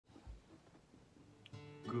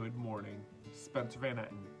Good morning, Spencer Van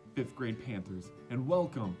Etten, 5th grade Panthers, and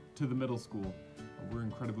welcome to the middle school. We're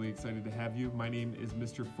incredibly excited to have you. My name is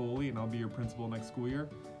Mr. Foley, and I'll be your principal next school year.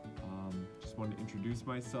 Just wanted to introduce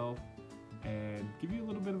myself and give you a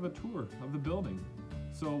little bit of a tour of the building.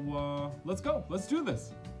 So let's go, let's do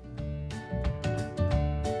this.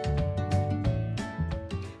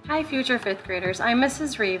 Hi future 5th graders, I'm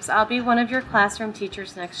Mrs. Reeves. I'll be one of your classroom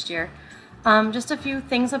teachers next year. Just a few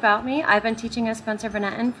things about me. I've been teaching at Spencer Van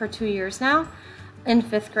Etten for 2 years now in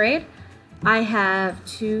 5th grade. I have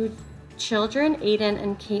 2 children, Aiden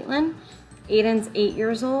and Caitlin. Aiden's 8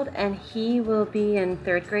 years old and he will be in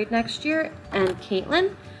 3rd grade next year. And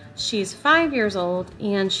Caitlin, she's 5 years old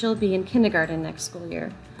and she'll be in kindergarten next school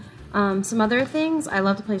year. Some other things, I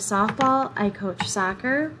love to play softball, I coach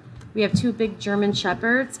soccer. We have 2 big German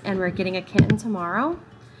shepherds and we're getting a kitten tomorrow.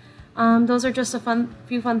 Those are just a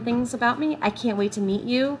few fun things about me. I can't wait to meet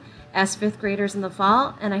you as 5th graders in the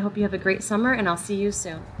fall, and I hope you have a great summer, and I'll see you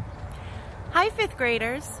soon. Hi 5th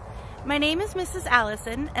graders. My name is Mrs.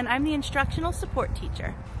 Allison, and I'm the instructional support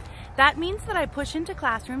teacher. That means that I push into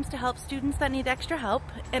classrooms to help students that need extra help,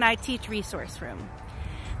 and I teach resource room.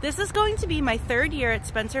 This is going to be my 3rd year at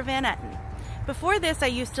Spencer Van Etten. Before this, I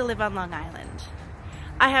used to live on Long Island.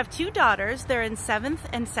 I have 2 daughters. They're in 7th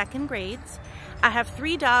and 2nd grades. I have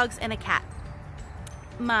 3 dogs and a cat.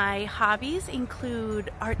 My hobbies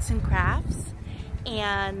include arts and crafts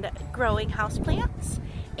and growing houseplants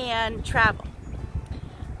and travel.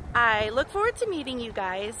 I look forward to meeting you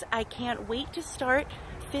guys. I can't wait to start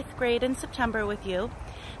 5th grade in September with you.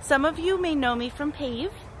 Some of you may know me from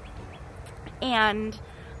PAVE, and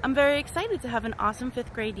I'm very excited to have an awesome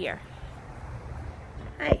 5th grade year.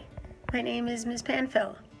 Hi, my name is Ms.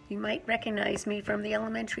 Panfil. You might recognize me from the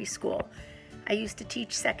elementary school. I used to teach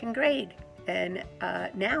 2nd grade, and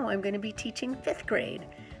now I'm going to be teaching 5th grade.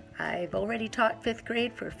 I've already taught 5th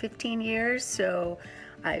grade for 15 years, so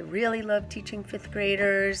I really love teaching 5th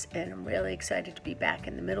graders, and I'm really excited to be back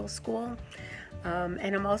in the middle school.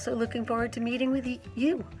 And I'm also looking forward to meeting with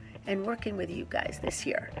you and working with you guys this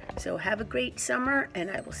year. So have a great summer,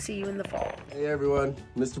 and I will see you in the fall. Hey everyone,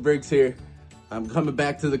 Mr. Briggs here. I'm coming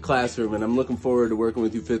back to the classroom, and I'm looking forward to working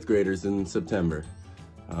with you 5th graders in September.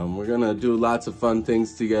 We're gonna do lots of fun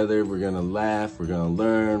things together. We're gonna laugh, we're gonna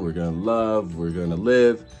learn, we're gonna love, we're gonna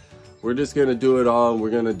live. We're just gonna do it all, and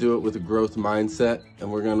we're gonna do it with a growth mindset, and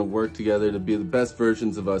we're gonna work together to be the best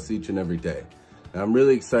versions of us each and every day. And I'm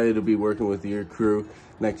really excited to be working with your crew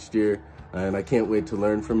next year, and I can't wait to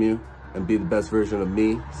learn from you and be the best version of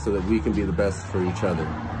me so that we can be the best for each other.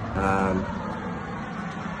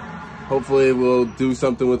 Hopefully we'll do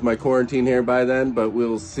something with my quarantine here by then, but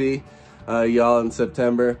we'll see. Y'all in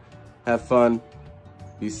September. Have fun.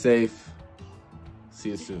 Be safe. See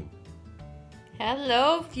you soon.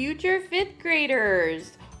 Hello, future 5th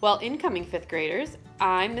graders. Well, incoming 5th graders.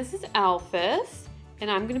 I'm Mrs. Alphys, and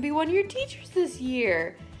I'm going to be one of your teachers this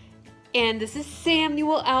year. And this is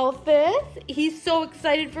Samuel Alphys. He's so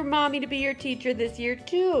excited for Mommy to be your teacher this year,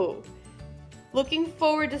 too. Looking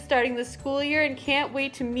forward to starting the school year and can't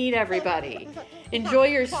wait to meet everybody. Enjoy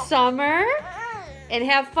your summer. And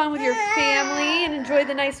have fun with your family and enjoy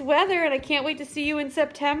the nice weather, and I can't wait to see you in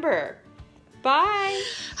September. Bye!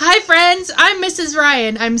 Hi friends, I'm Mrs.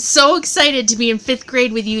 Ryan. I'm so excited to be in 5th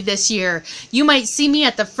grade with you this year. You might see me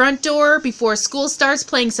at the front door before school starts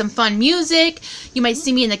playing some fun music. You might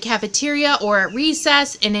see me in the cafeteria or at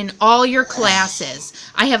recess and in all your classes.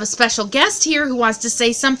 I have a special guest here who wants to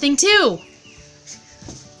say something too.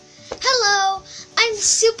 Hello! I'm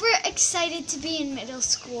super excited to be in middle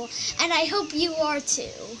school, and I hope you are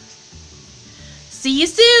too. See you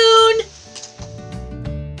soon!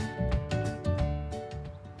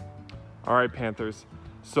 All right, Panthers.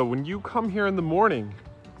 So when you come here in the morning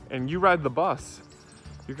and you ride the bus,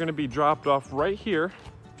 you're gonna be dropped off right here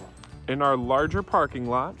in our larger parking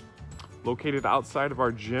lot, located outside of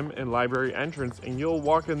our gym and library entrance, and you'll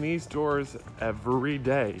walk in these doors every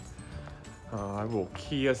day. I will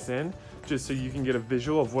key us in just so you can get a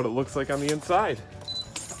visual of what it looks like on the inside.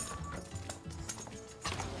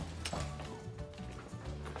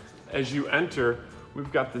 As you enter,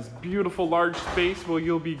 we've got this beautiful large space where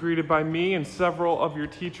you'll be greeted by me and several of your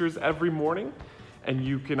teachers every morning. And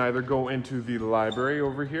you can either go into the library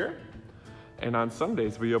over here, and on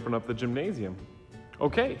Sundays we open up the gymnasium.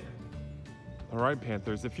 Okay. All right,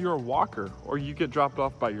 Panthers, if you're a walker or you get dropped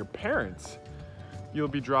off by your parents, you'll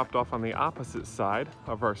be dropped off on the opposite side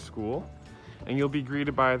of our school, and you'll be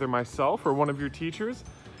greeted by either myself or one of your teachers,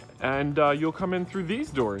 and you'll come in through these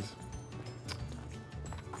doors.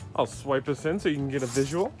 I'll swipe this in so you can get a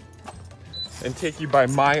visual and take you by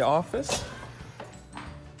my office.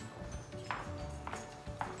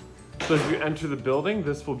 So as you enter the building,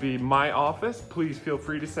 this will be my office. Please feel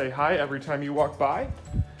free to say hi every time you walk by.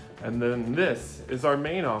 And then this is our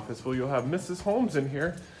main office where you'll have Mrs. Holmes in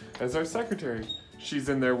here as our secretary. She's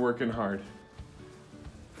in there working hard.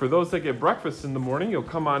 For those that get breakfast in the morning, you'll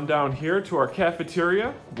come on down here to our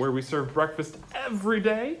cafeteria where we serve breakfast every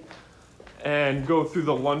day and go through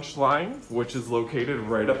the lunch line, which is located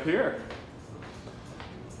right up here.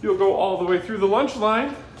 You'll go all the way through the lunch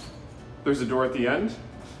line. There's a door at the end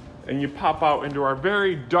and you pop out into our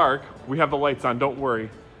very dark, we have the lights on, don't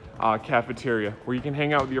worry, cafeteria where you can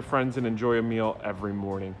hang out with your friends and enjoy a meal every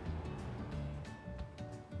morning.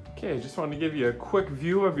 Okay, I just wanted to give you a quick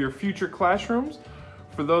view of your future classrooms.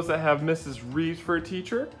 For those that have Mrs. Reeves for a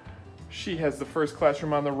teacher, she has the first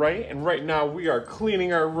classroom on the right, and right now we are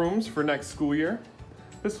cleaning our rooms for next school year.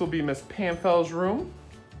 This will be Miss Panfell's room.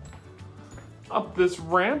 Up this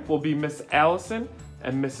ramp will be Miss Allison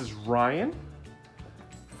and Mrs. Ryan.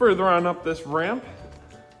 Further on up this ramp,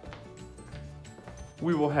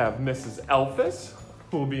 we will have Mrs. Elphis,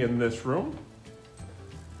 who will be in this room.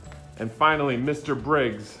 And finally, Mr.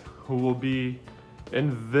 Briggs, who will be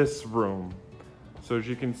in this room. So as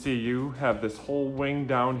you can see, you have this whole wing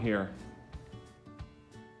down here.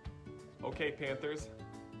 Okay, Panthers,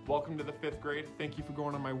 welcome to the 5th grade. Thank you for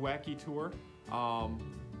going on my wacky tour.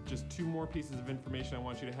 Just 2 more pieces of information I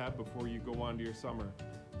want you to have before you go on to your summer.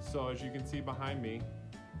 So as you can see behind me,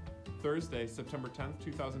 Thursday, September 10th,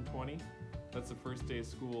 2020, that's the first day of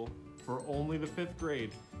school. For only the 5th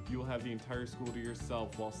grade, you will have the entire school to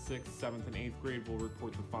yourself, while 6th, 7th, and 8th grade will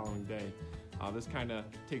report the following day. This kind of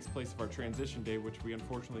takes place of our transition day, which we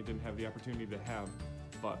unfortunately didn't have the opportunity to have,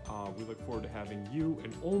 but we look forward to having you,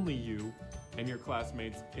 and only you, and your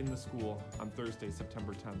classmates in the school on Thursday,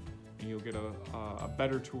 September 10th. And you'll get a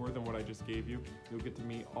better tour than what I just gave you. You'll get to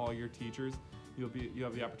meet all your teachers. You'll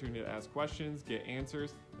have the opportunity to ask questions, get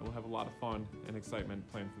answers, and we'll have a lot of fun and excitement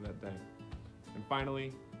planned for that day. And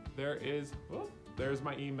finally, there's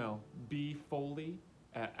my email,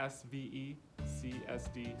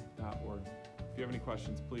 bfoley@svecsd.org. If you have any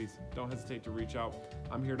questions, please don't hesitate to reach out.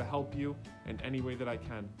 I'm here to help you in any way that I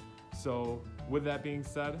can. So with that being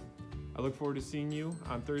said, I look forward to seeing you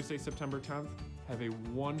on Thursday, September 10th. Have a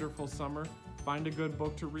wonderful summer. Find a good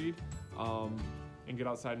book to read and get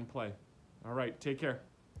outside and play. All right, take care.